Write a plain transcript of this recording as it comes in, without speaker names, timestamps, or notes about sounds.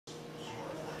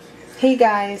Hey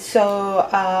guys, so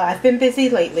I've been busy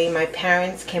lately. My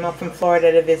parents came up from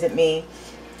Florida to visit me,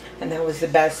 and that was the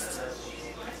best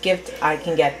gift I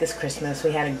can get this Christmas.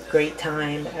 We had a great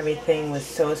time. Everything was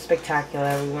so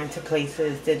spectacular. We went to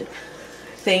places, did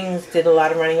things, did a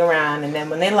lot of running around, and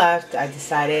then when they left, I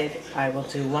decided I will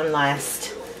do one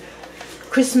last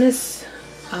Christmas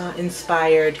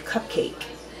inspired cupcake.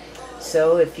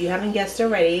 So if you haven't guessed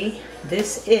already,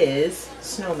 this is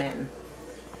snowman.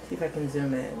 See if I can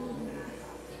zoom in.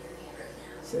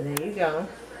 So there you go.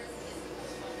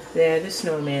 They're the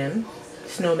snowmen.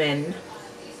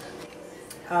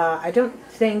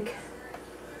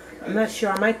 I'm not sure,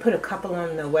 I might put a couple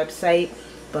on the website,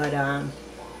 but I'm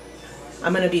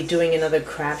going to be doing another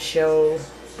craft show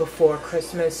before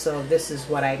Christmas, so this is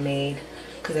what I made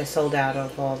because I sold out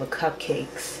of all the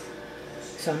cupcakes.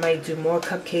 So I might do more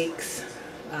cupcakes,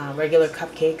 regular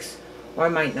cupcakes, or I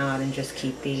might not and just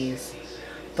keep these.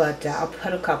 But I'll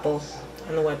put a couple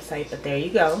on the website, but there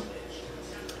you go.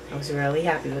 I was really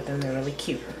happy with them. They're really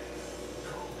cute.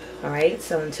 Alright,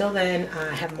 so until then,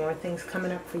 I have more things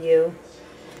coming up for you.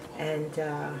 And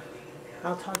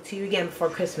I'll talk to you again before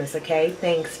Christmas, okay?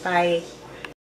 Thanks. Bye.